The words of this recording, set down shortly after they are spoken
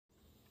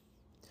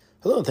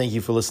Hello, and thank you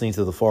for listening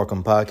to the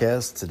Farcom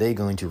Podcast. Today,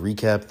 going to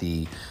recap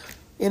the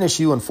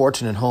NSU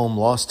unfortunate home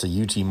loss to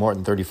UT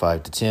Martin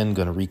 35-10.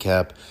 Going to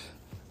recap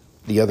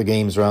the other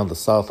games around the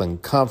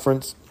Southland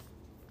Conference.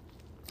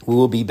 We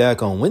will be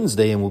back on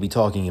Wednesday, and we'll be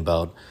talking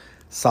about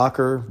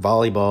soccer,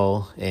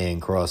 volleyball, and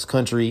cross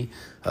country.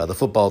 The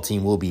football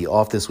team will be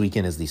off this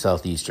weekend as the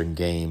Southeastern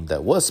game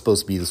that was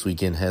supposed to be this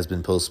weekend has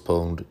been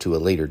postponed to a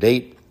later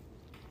date.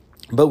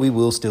 But we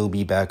will still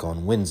be back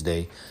on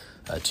Wednesday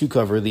to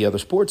cover the other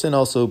sports and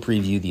also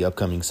preview the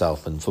upcoming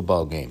Southland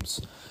football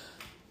games.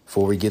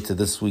 Before we get to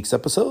this week's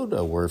episode,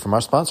 a word from our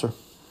sponsor.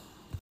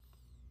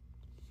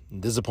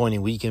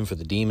 Disappointing weekend for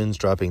the Demons,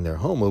 dropping their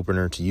home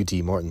opener to UT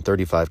Martin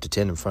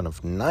 35-10 in front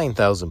of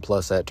 9,000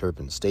 plus at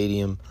Turpin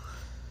Stadium.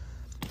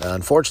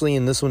 Unfortunately,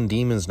 in this one,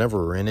 Demons never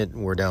were in it.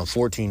 We're down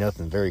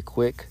 14-0 very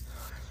quick.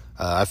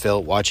 I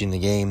felt watching the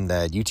game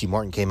that UT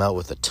Martin came out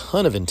with a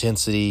ton of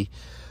intensity.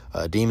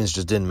 Demons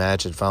just didn't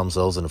match it, found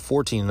themselves in a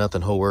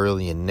 14-0 hole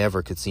early and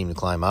never could seem to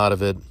climb out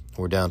of it.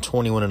 We're down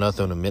 21-0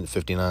 in a minute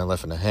 59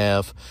 left and a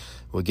half.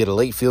 We get a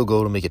late field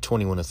goal to make it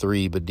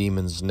 21-3, but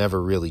Demons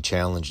never really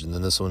challenged. And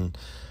then this one,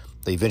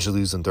 they eventually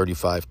lose in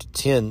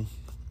 35-10.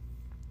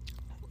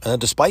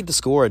 Despite the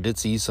score, I did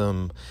see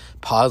some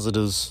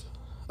positives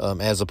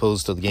as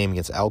opposed to the game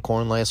against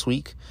Alcorn last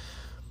week.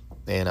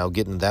 And I'll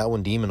get into that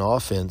one. Demon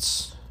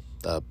offense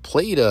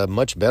played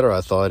much better,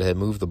 I thought. Had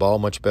moved the ball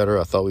much better.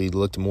 I thought we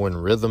looked more in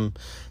rhythm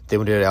than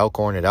we did at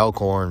Alcorn. At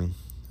Alcorn,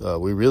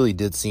 we really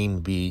did seem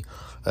to be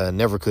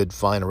never could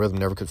find a rhythm,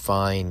 never could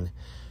find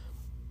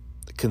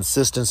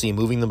consistency in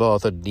moving the ball. I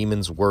thought the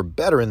Demons were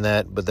better in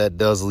that, but that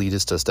does lead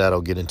us to a stat I'll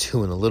get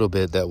into in a little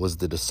bit. That was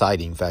the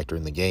deciding factor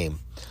in the game.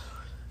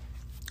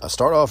 I'll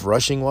start off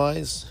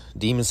rushing-wise.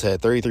 Demons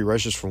had 33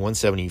 rushes for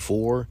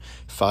 174,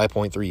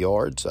 5.3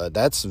 yards.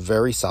 That's a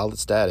very solid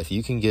stat. If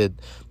you can get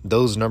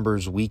those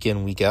numbers week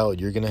in, week out,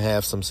 you're going to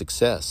have some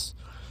success.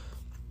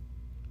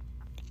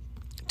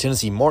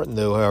 Tennessee Martin,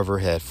 though, however,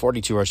 had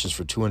 42 rushes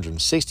for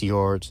 260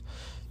 yards,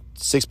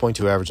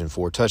 6.2 average, and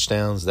 4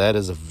 touchdowns. That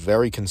is a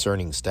very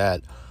concerning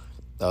stat.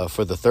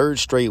 For the third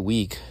straight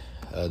week,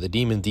 the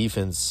Demon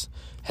defense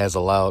has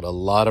allowed a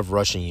lot of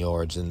rushing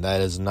yards, and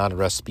that is not a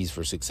recipe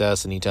for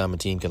success. Anytime a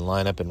team can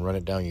line up and run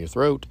it down your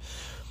throat,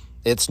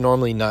 it's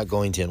normally not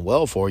going to end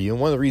well for you.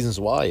 And one of the reasons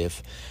why,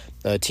 if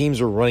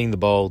teams are running the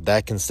ball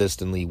that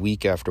consistently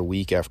week after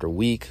week after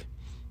week,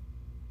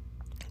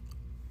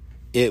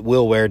 it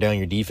will wear down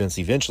your defense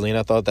eventually. And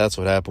I thought that's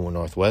what happened with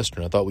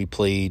Northwestern. I thought we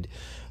played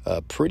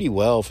pretty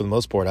well for the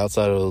most part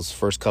outside of those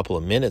first couple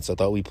of minutes. I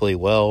thought we played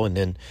well, and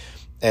then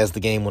as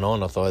the game went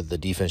on, I thought the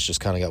defense just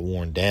kind of got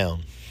worn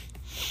down.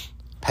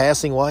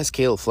 Passing-wise,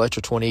 Caleb Fletcher,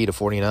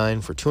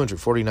 28-49 for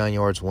 249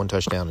 yards, 1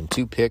 touchdown, and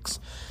 2 picks.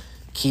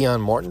 Keon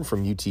Martin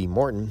from UT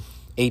Martin,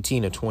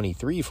 18-23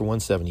 for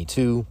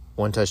 172,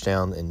 1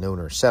 touchdown, and no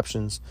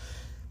interceptions.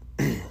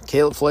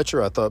 Caleb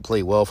Fletcher, I thought,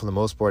 played well for the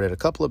most part. Had a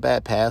couple of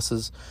bad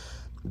passes,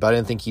 but I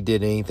didn't think he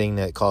did anything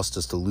that cost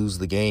us to lose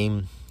the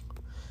game.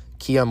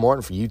 Keon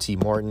Martin for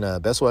UT Martin,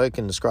 best way I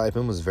can describe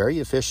him was very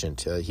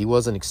efficient. He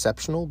wasn't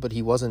exceptional, but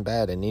he wasn't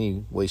bad in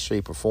any way,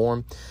 shape, or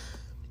form.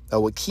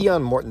 With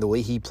Keon Martin, the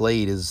way he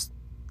played is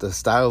the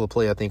style of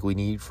play I think we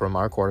need from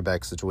our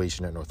quarterback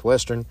situation at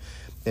Northwestern,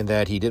 in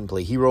that he didn't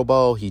play hero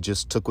ball. He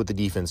just took what the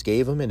defense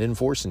gave him and didn't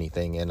force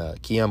anything. And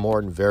Keon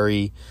Martin,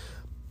 very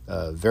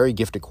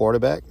gifted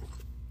quarterback.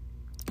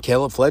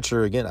 Caleb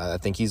Fletcher, again, I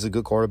think he's a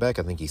good quarterback.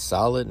 I think he's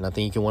solid, and I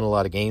think he can win a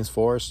lot of games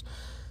for us.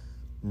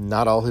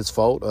 Not all his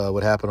fault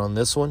what happened on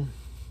this one.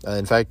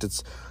 In fact,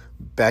 it's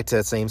back to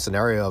that same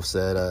scenario I've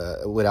said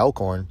with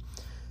Alcorn.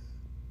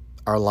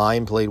 Our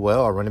line played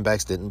well. Our running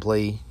backs didn't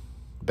play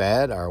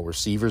bad. Our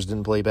receivers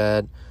didn't play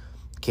bad.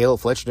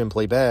 Caleb Fletcher didn't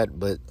play bad,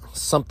 but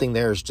something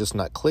there is just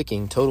not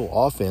clicking. Total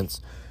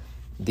offense,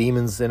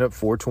 Demons end up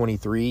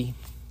 423,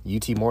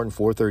 UT Martin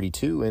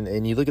 432,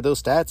 and you look at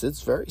those stats,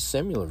 it's very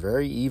similar,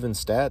 very even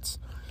stats.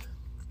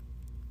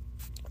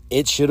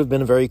 It should have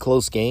been a very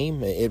close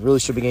game. It really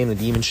should be a game the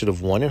Demons should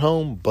have won at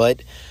home,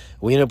 but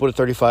we end up with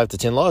a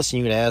 35-10 loss,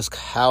 and you can ask,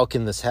 how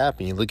can this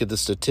happen? You look at the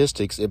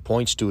statistics, it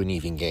points to an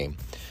even game.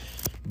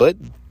 But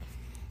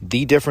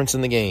the difference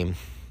in the game,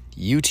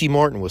 UT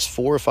Martin was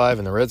 4 or 5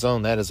 in the red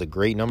zone. That is a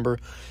great number.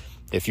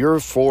 If you're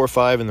 4 or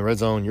 5 in the red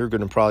zone, you're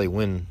going to probably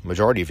win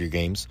majority of your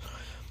games.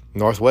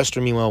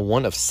 Northwestern, meanwhile,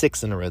 1 of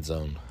 6 in the red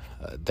zone.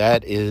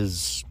 That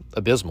is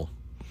abysmal.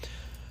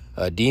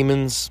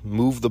 Demons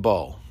moved the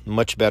ball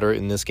much better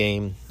in this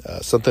game.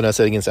 Something I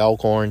said against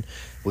Alcorn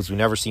was we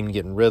never seemed to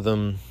get in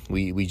rhythm.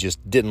 We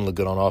just didn't look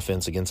good on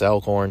offense against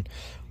Alcorn.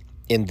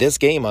 In this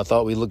game, I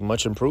thought we looked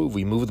much improved.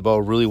 We moved the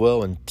ball really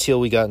well until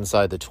we got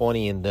inside the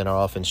 20, and then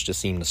our offense just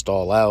seemed to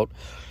stall out.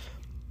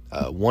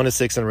 1 of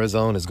 6 in the red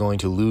zone is going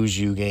to lose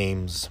you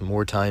games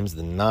more times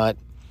than not.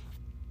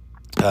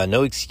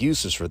 No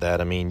excuses for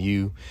that. I mean,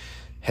 you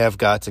have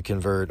got to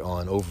convert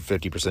on over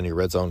 50% of your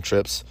red zone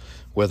trips,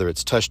 whether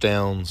it's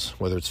touchdowns,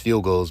 whether it's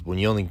field goals. When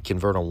you only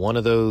convert on one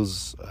of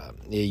those,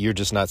 you're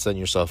just not setting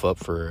yourself up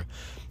for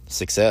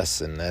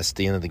success, and that's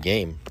the end of the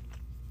game.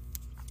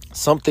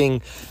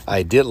 Something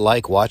I did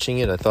like watching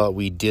it, I thought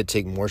we did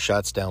take more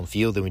shots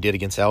downfield than we did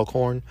against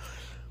Alcorn.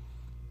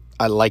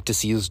 I'd like to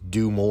see us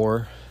do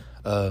more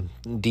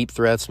deep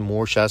threats,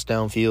 more shots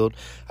downfield.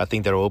 I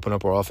think that'll open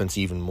up our offense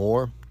even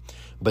more.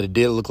 But it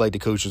did look like the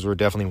coaches were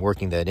definitely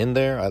working that in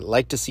there. I'd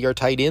like to see our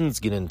tight ends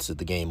get into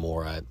the game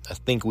more. I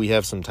think we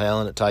have some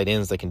talent at tight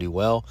ends that can do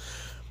well.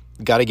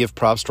 Got to give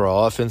props to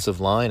our offensive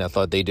line. I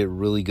thought they did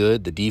really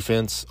good. The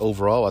defense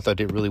overall, I thought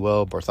did really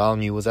well.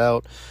 Bartholomew was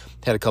out.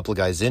 Had a couple of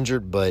guys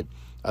injured, but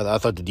I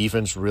thought the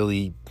defense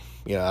really,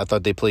 I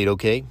thought they played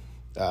okay.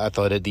 I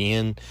thought at the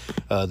end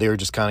they were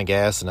just kind of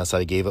gassed, and that's how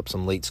they gave up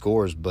some late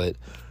scores. But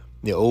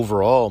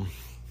overall,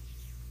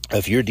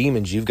 if you're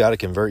Demons, you've got to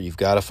convert. You've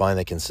got to find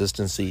that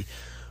consistency.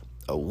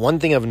 One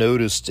thing I've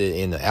noticed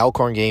in the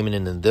Alcorn game and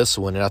in this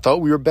one, and I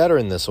thought we were better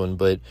in this one,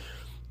 but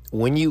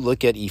when you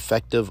look at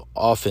effective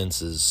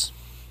offenses,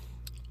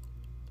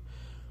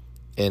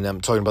 and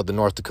I'm talking about the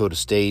North Dakota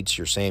States,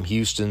 your Sam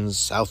Houstons,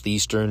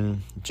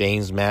 Southeastern,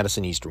 James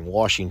Madison, Eastern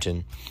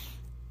Washington,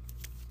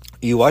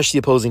 you watch the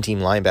opposing team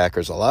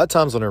linebackers. A lot of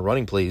times when they're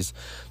running plays,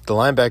 the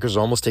linebackers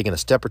are almost taking a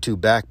step or two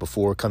back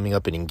before coming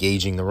up and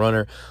engaging the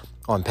runner.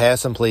 On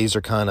passing plays,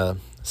 they're kind of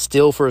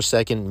still for a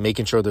second,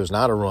 making sure there's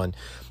not a run.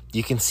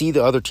 You can see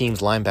the other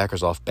team's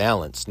linebackers off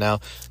balance. Now,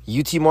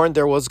 UT Martin,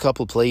 there was a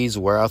couple of plays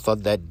where I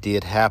thought that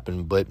did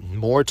happen, but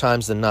more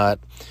times than not,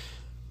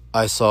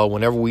 I saw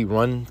whenever we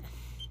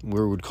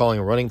were calling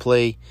a running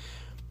play,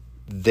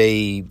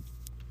 they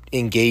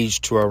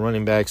engaged to our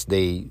running backs.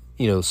 They,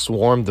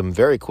 swarmed them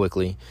very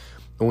quickly.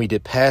 When we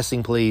did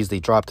passing plays, they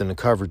dropped into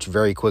coverage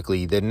very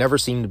quickly. There never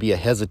seemed to be a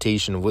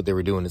hesitation of what they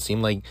were doing. It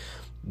seemed like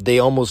they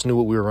almost knew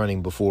what we were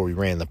running before we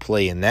ran the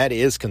play, and that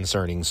is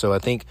concerning. So I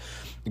think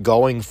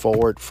going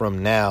forward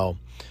from now,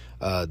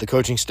 the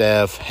coaching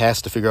staff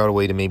has to figure out a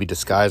way to maybe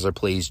disguise our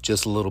plays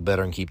just a little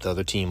better and keep the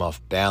other team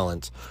off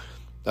balance.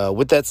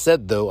 With that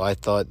said, though, I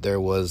thought there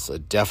was a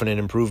definite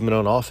improvement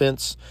on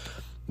offense,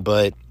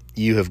 but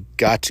you have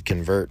got to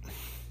convert.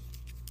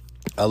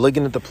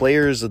 Looking at the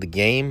players of the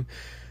game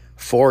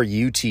for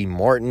UT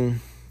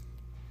Martin,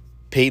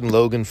 Peyton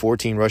Logan,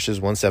 14 rushes,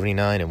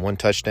 179, and 1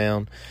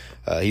 touchdown.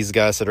 He's the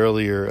guy I said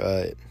earlier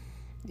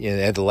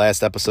at the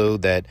last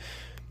episode that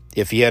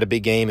if he had a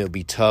big game, it would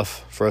be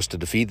tough for us to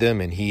defeat them,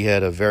 and he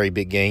had a very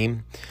big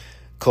game.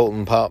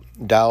 Colton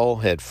Dowell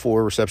had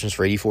 4 receptions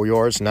for 84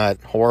 yards.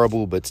 Not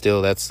horrible, but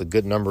still that's a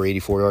good number,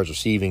 84 yards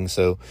receiving.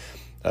 So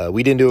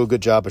we didn't do a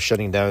good job of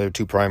shutting down their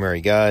 2 primary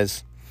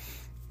guys.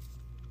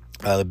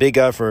 The big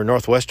guy for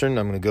Northwestern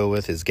I'm going to go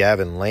with is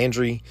Gavin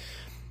Landry.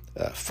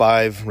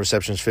 5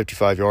 receptions,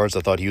 55 yards. I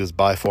thought he was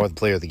by far the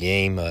player of the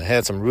game.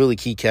 Had some really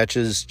key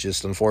catches.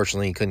 Just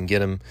unfortunately couldn't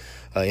get him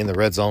in the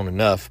red zone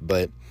enough.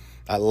 But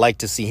I'd like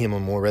to see him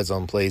on more red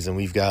zone plays, and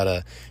we've got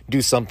to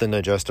do something to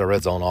adjust our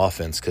red zone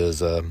offense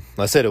because, like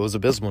I said, it was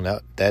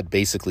abysmal. That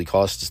basically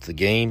cost us the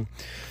game.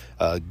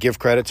 Give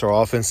credit to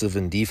our offensive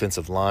and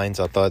defensive lines.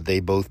 I thought they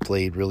both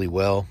played really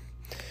well.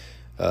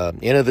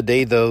 End of the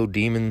day, though,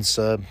 Demons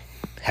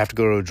have to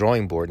go to a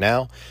drawing board.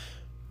 Now,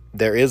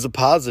 there is a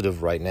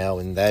positive right now,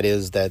 and that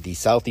is that the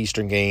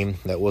Southeastern game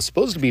that was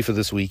supposed to be for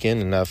this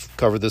weekend, and I've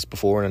covered this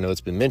before, and I know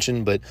it's been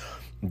mentioned, but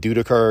due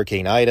to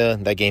Hurricane Ida,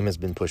 that game has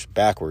been pushed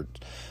backward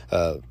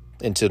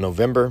into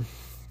November.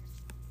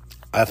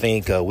 I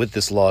think with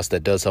this loss,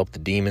 that does help the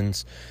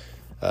Demons.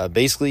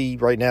 Basically,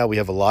 right now, we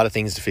have a lot of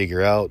things to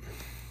figure out.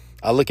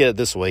 I look at it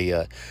this way.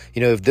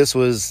 If this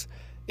was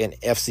an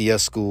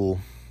FCS school,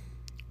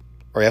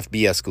 or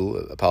FBS school,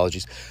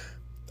 apologies,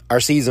 our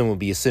season would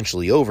be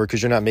essentially over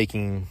because you're not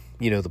making,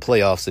 the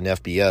playoffs in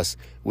FBS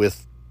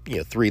with,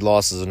 3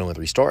 losses and only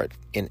 3 start.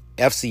 In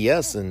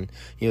FCS and,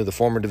 the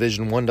former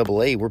Division I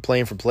AA, we're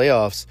playing for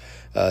playoffs.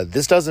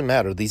 This doesn't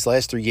matter. These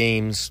last 3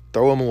 games,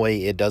 throw them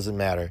away. It doesn't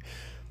matter.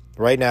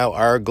 Right now,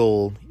 our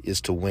goal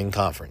is to win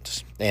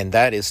conference, and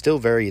that is still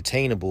very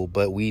attainable,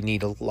 but we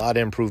need a lot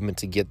of improvement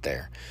to get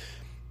there.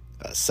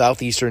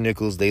 Southeastern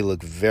Nichols, they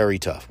look very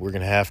tough. We're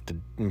going to have to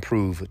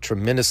improve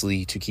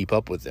tremendously to keep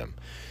up with them.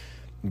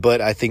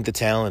 But I think the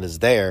talent is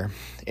there,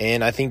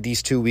 and I think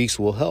these 2 weeks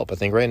will help. I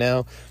think right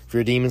now, if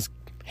your Demons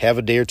have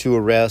a day or two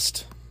of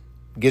rest,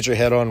 get your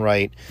head on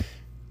right,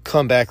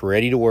 come back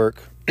ready to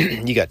work.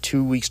 You got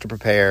 2 weeks to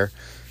prepare.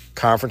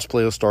 Conference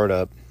play will start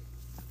up.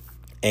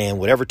 And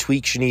whatever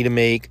tweaks you need to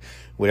make,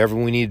 whatever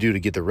we need to do to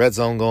get the red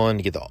zone going,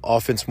 to get the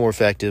offense more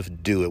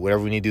effective, do it.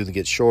 Whatever we need to do to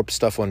get shore up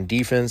stuff on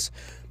defense,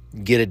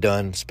 get it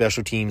done.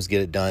 Special teams,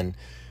 get it done.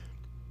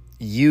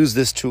 Use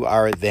this to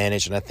our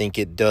advantage, and I think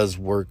it does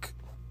work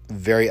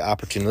very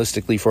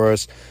opportunistically for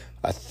us.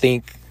 I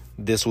think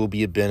this will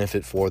be a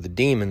benefit for the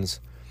Demons.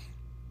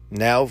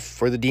 Now,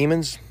 for the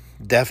Demons,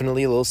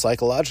 definitely a little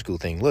psychological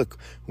thing. Look,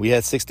 we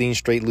had 16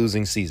 straight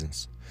losing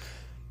seasons.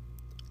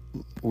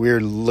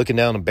 We're looking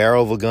down the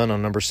barrel of a gun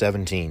on number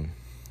 17.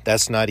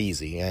 That's not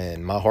easy,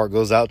 and my heart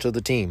goes out to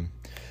the team.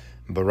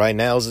 But right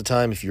now is the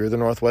time, if you're the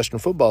Northwestern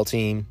football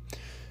team,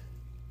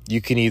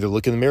 you can either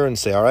look in the mirror and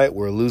say, all right,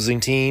 we're a losing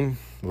team.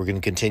 We're going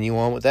to continue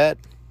on with that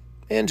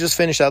and just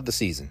finish out the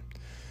season.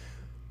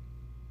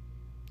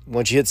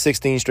 once you hit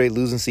 16 straight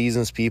losing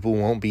seasons, people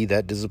won't be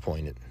that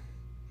disappointed.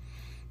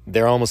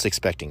 They're almost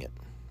expecting it.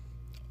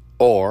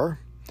 Or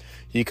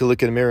you could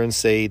look in the mirror and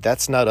say,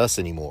 that's not us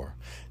anymore.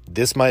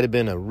 This might have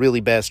been a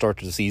really bad start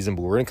to the season,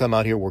 but we're going to come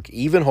out here, work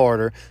even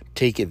harder,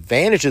 take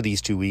advantage of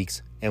these 2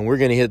 weeks, and we're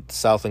going to hit the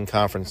Southland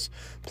Conference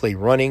play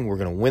running. We're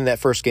going to win that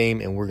first game,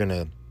 and we're going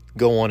to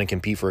go on and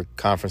compete for a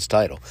conference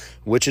title,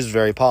 which is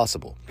very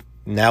possible.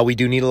 Now we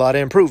do need a lot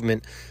of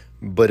improvement,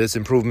 but it's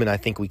improvement I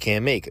think we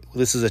can make.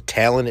 This is a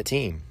talented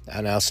team,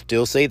 and I'll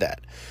still say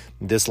that.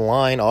 This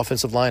line,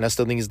 offensive line, I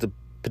still think is the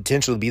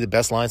potential to be the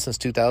best line since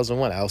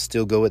 2001. I'll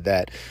still go with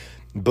that.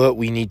 But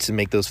we need to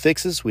make those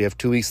fixes. We have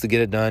 2 weeks to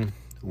get it done.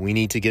 We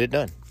need to get it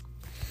done.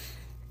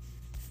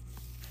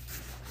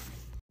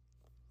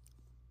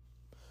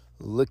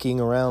 Looking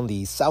around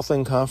the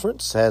Southland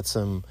Conference, had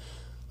some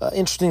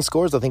interesting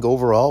scores. I think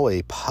overall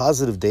a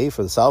positive day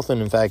for the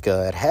Southland. In fact,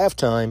 at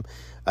halftime,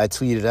 I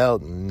tweeted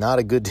out, not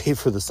a good day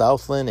for the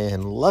Southland,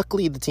 and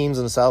luckily the teams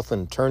in the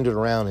Southland turned it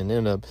around and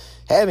ended up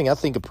having, I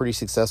think, a pretty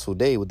successful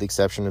day with the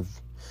exception of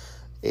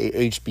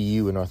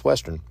HBU and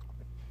Northwestern.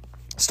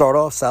 Start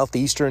off,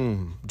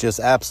 Southeastern just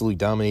absolutely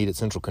dominated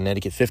Central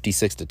Connecticut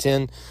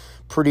 56-10.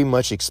 Pretty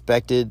much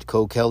expected.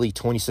 Cole Kelly,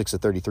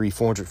 26-33,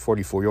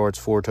 444 yards,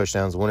 4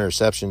 touchdowns, 1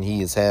 interception.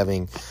 He is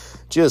having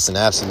just an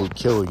absolute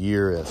killer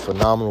year, a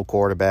phenomenal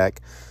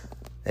quarterback.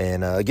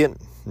 And again,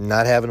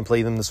 not having to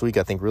play them this week,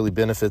 I think really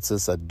benefits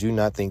us. I do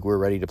not think we're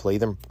ready to play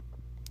them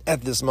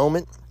at this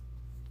moment.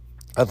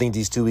 I think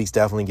these 2 weeks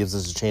definitely gives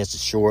us a chance to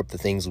shore up the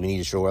things we need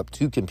to shore up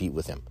to compete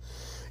with him.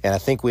 And I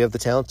think we have the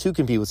talent to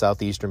compete with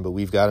Southeastern, but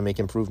we've got to make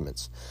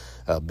improvements.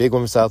 Big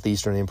one for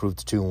Southeastern, they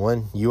improved to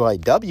 2-1.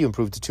 UIW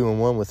improved to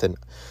 2-1 with an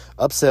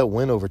upset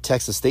win over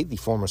Texas State, the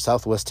former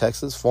Southwest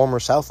Texas, former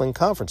Southland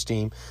Conference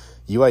team.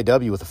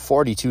 UIW with a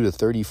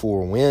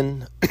 42-34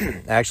 win.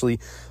 Actually,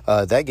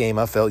 that game,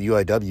 I felt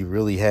UIW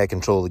really had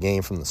control of the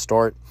game from the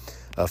start.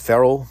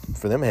 Farrell,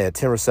 for them, had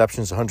 10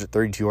 receptions,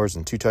 132 yards,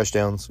 and 2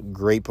 touchdowns.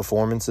 Great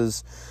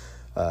performances.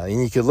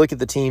 And you could look at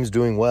the teams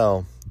doing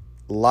well.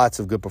 Lots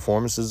of good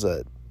performances.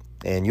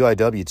 And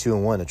UIW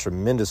 2-1, a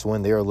tremendous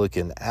win. They are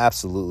looking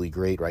absolutely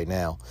great right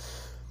now.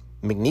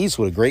 McNeese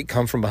with a great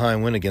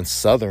come-from-behind win against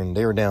Southern.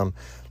 They were down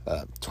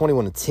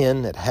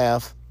 21-10 at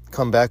half.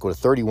 Come back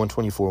with a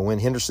 31-24 win.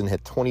 Henderson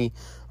had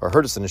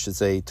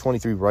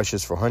 23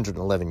 rushes for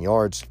 111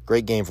 yards.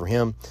 Great game for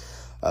him.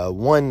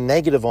 One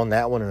negative on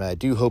that one, and I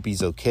do hope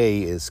he's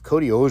okay, is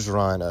Cody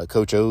Ogeron,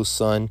 Coach O's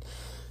son,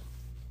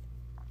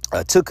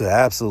 took an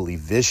absolutely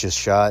vicious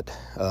shot.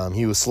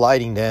 He was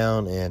sliding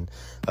down, and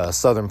a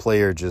Southern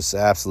player just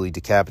absolutely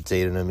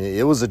decapitated him.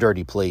 It was a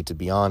dirty play, to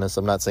be honest.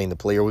 I'm not saying the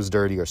player was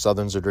dirty or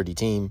Southern's a dirty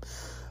team,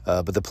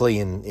 but the play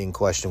in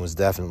question was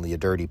definitely a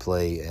dirty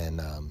play,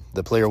 and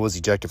the player was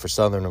ejected for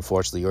Southern.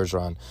 Unfortunately,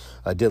 Ogeron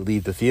did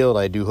leave the field.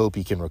 I do hope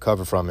he can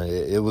recover from it.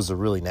 It was a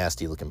really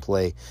nasty-looking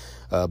play.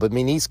 But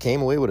McNeese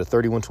came away with a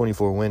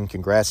 31-24 win.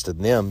 Congrats to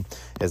them.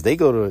 As they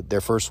go to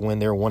their first win,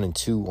 they're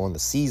 1-2 on the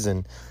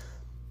season.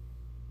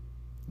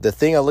 The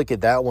thing I look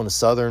at that one is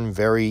Southern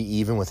very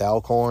even with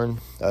Alcorn.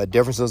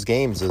 Difference of those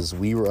games is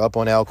we were up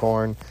on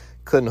Alcorn,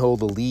 couldn't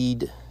hold the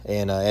lead,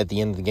 and at the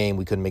end of the game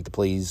we couldn't make the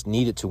plays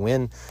needed to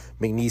win.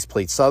 McNeese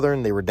played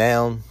Southern. They were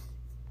down,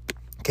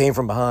 came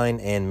from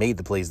behind, and made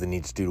the plays they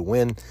needed to do to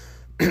win.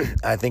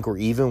 I think we're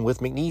even with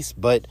McNeese,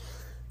 but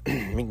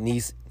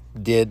McNeese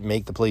did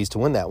make the plays to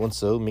win that one,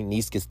 so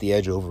McNeese gets the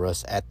edge over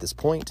us at this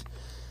point.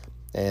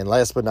 And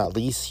last but not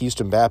least,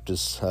 Houston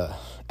Baptist,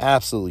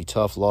 absolutely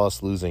tough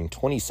loss, losing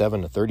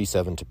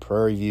 27-37 to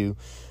Prairie View.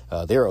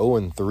 They're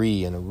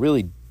 0-3, and a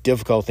really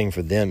difficult thing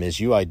for them is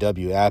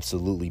UIW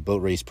absolutely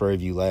boat raced Prairie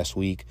View last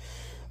week.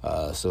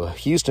 So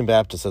Houston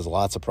Baptist has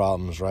lots of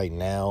problems right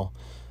now.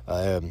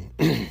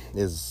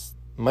 As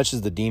much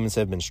as the Demons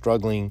have been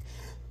struggling,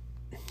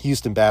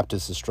 Houston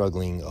Baptist is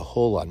struggling a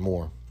whole lot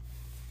more.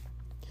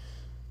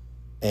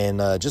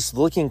 And just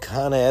looking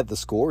kind of at the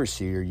scores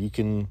here, you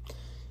can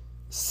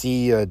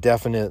see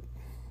the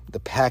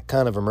pack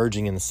kind of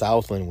emerging in the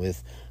Southland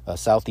with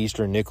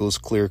Southeastern Nichols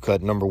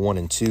clear-cut number 1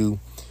 and 2.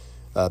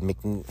 I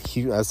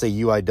say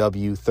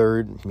UIW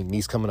third,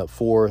 McNeese coming up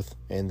fourth,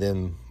 and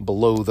then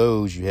below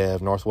those you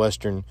have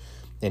Northwestern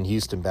and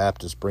Houston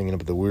Baptist bringing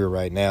up the rear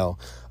right now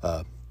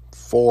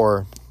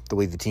for the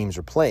way the teams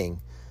are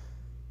playing.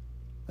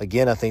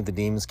 Again, I think the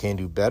Demons can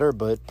do better,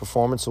 but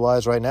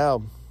performance-wise right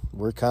now,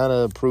 we're kind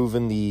of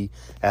proving the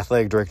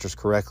athletic directors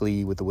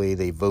correctly with the way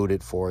they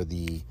voted for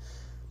the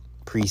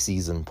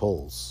preseason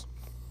polls.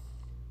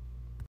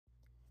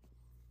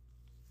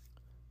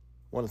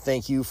 I want to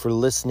thank you for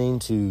listening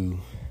to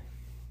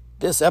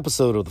this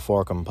episode of the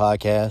Farcom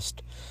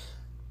Podcast.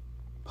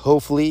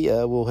 Hopefully,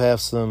 we'll have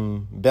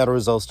some better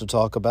results to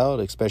talk about,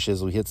 especially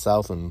as we hit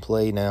Southland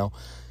play now.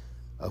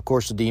 Of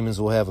course, the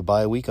Demons will have a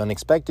bye week,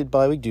 unexpected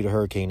bye week due to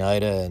Hurricane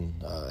Ida,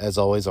 and as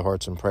always, our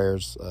hearts and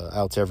prayers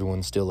out to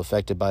everyone still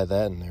affected by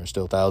that, and there are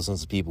still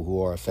thousands of people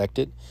who are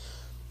affected.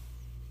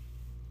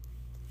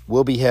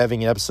 We'll be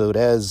having an episode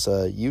as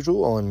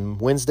usual on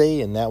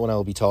Wednesday, and that one I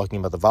will be talking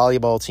about the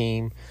volleyball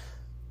team.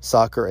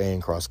 soccer,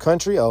 and cross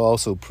country. I'll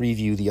also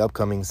preview the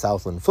upcoming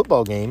Southland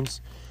football games.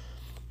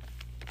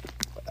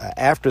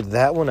 After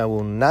that one, I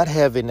will not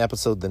have an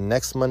episode the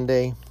next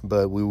Monday,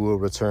 but we will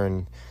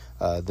return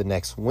the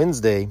next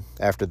Wednesday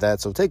after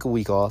that. So take a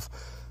week off.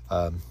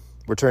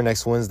 Return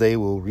next Wednesday.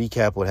 We'll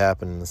recap what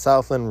happened in the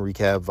Southland,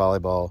 recap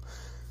volleyball,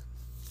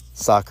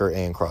 soccer,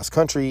 and cross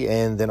country,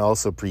 and then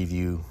also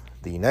preview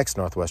the next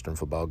Northwestern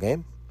football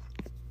game.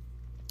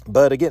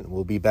 But again,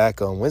 we'll be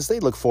back on Wednesday.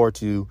 Look forward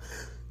to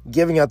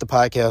giving out the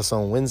podcast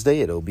on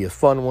Wednesday. It'll be a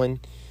fun one.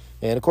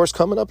 And, of course,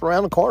 coming up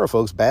around the corner,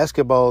 folks,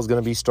 basketball is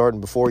going to be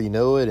starting before you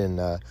know it. And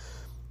a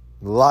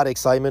lot of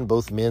excitement,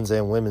 both men's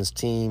and women's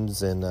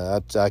teams. And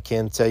I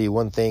can tell you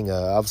one thing.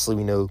 Obviously,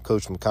 we know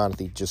Coach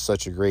McConaughey, just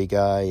such a great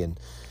guy. And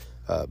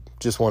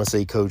just want to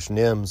say Coach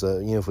Nims,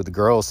 for the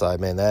girls' side,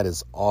 man, that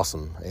is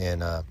awesome.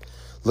 And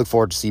look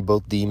forward to see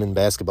both Demon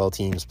basketball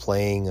teams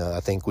playing. I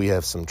think we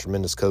have some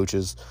tremendous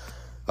coaches.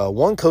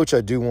 One coach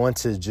I do want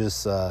to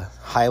just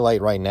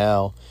highlight right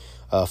now,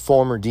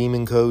 former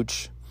Demon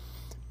coach,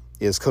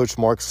 is Coach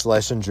Mark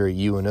Schlesinger at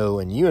UNO.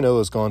 And UNO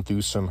has gone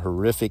through some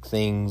horrific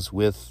things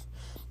with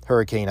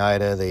Hurricane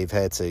Ida. They've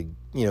had to,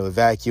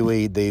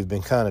 evacuate. They've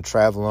been kind of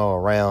traveling all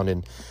around.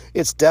 And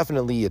it's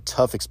definitely a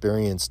tough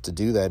experience to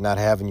do that, not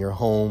having your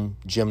home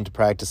gym to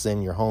practice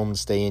in, your home to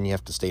stay in. You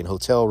have to stay in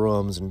hotel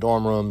rooms and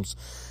dorm rooms.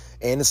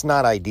 And it's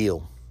not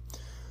ideal.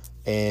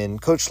 And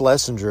Coach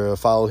Schlesinger, I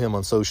follow him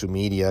on social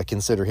media. I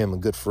consider him a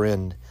good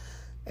friend.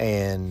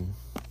 And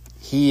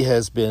he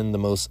has been the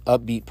most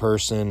upbeat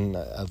person.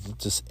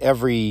 Just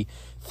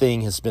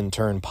everything has been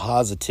turned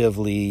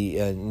positively.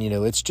 And,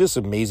 it's just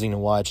amazing to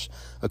watch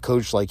a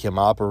coach like him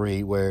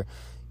operate, where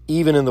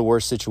even in the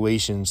worst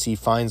situations, he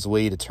finds a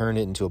way to turn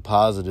it into a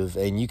positive.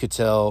 And you could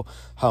tell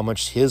how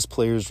much his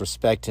players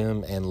respect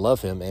him and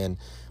love him. And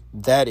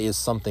that is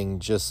something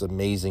just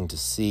amazing to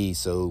see.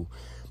 So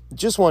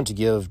just want to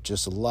give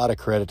just a lot of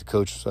credit to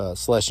Coach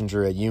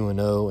Schlesinger at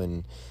UNO.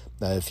 And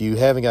if you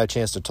haven't got a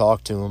chance to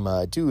talk to him,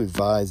 I do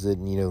advise that,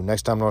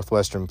 next time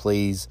Northwestern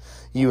plays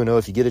UNO,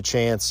 if you get a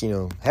chance,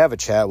 have a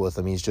chat with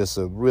him. He's just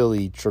a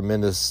really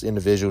tremendous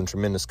individual and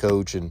tremendous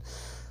coach. And,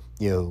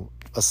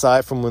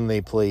 aside from when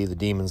they play the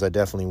Demons, I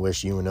definitely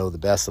wish UNO the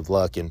best of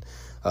luck. And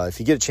if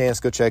you get a chance,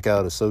 go check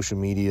out his social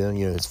media,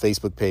 his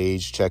Facebook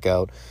page, check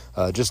out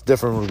just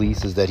different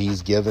releases that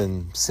he's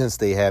given since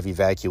they have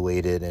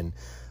evacuated. And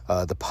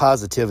the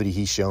positivity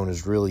he's shown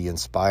is really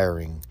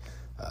inspiring.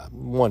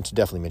 Want to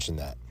definitely mention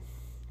that.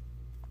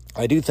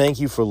 I do thank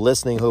you for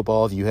listening. Hope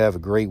all of you have a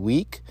great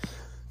week.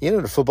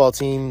 The football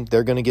team,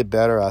 they're going to get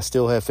better. I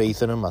still have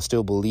faith in them. I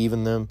still believe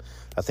in them.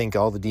 I think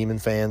all the Demon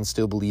fans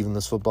still believe in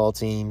this football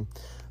team.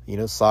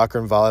 Soccer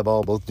and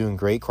volleyball both doing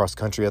great. Cross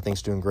country, I think,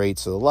 is doing great.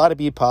 So a lot to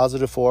be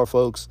positive for,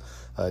 folks.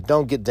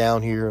 Don't get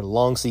down here.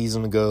 Long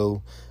season to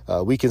go.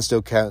 We can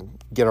still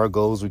get our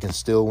goals. We can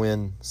still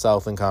win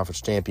Southland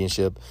Conference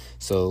Championship.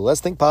 So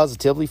let's think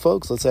positively,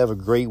 folks. Let's have a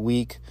great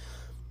week.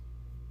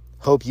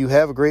 Hope you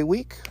have a great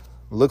week.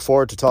 Look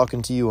forward to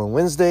talking to you on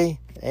Wednesday.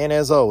 And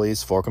as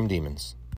always, Fork 'em Demons.